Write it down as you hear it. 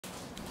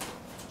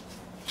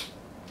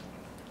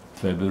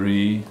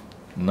February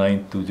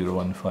 9,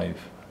 2015.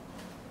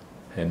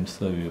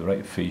 Hamster with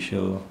right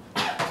facial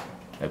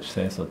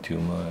abscess or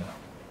tumour.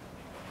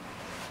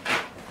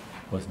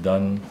 Was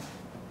done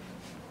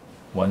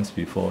once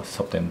before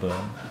September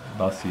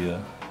last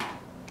year.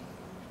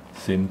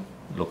 Same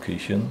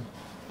location,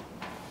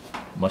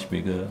 much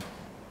bigger.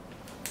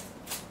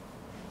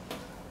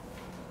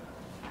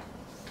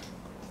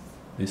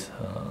 This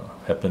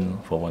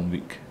happened for 1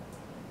 week.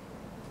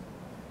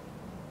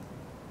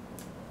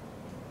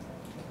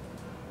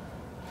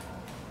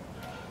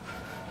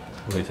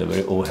 So it's a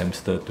very old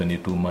hamster,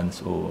 22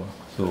 months old,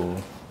 so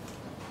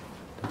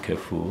be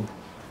careful.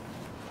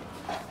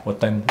 What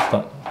time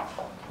start?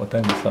 What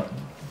time we start?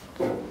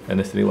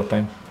 Anaesthesia, what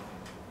time?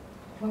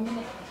 1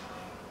 minute.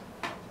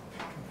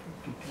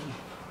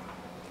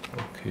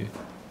 Okay.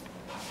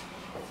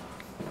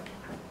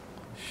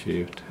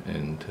 Shaved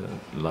and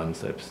lung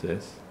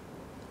abscess.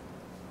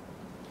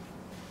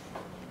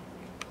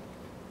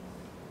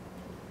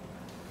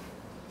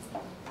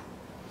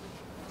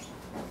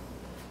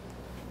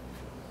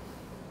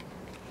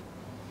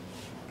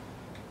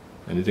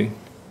 Anything?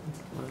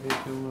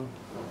 Tumour.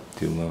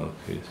 Tumour,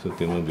 okay. So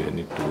tumour we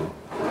need to.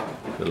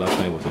 The last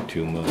time was a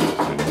tumour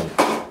removed.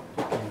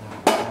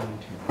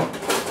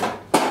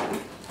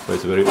 But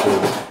it's very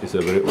old. It's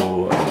a very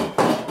old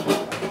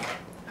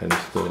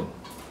hamster.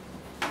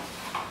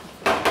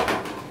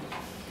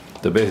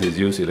 The best is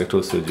use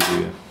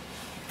electrosurgery.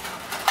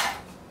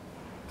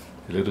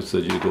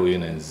 Electrosurgery go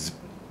in and zip.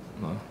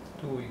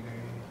 2 weeks.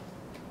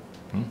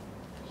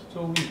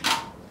 So weak.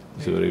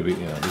 It's very weak,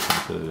 yeah. This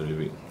hamster is very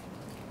weak.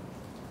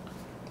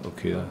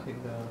 Okay.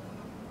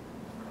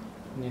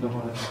 Ni dah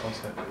mula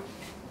concept.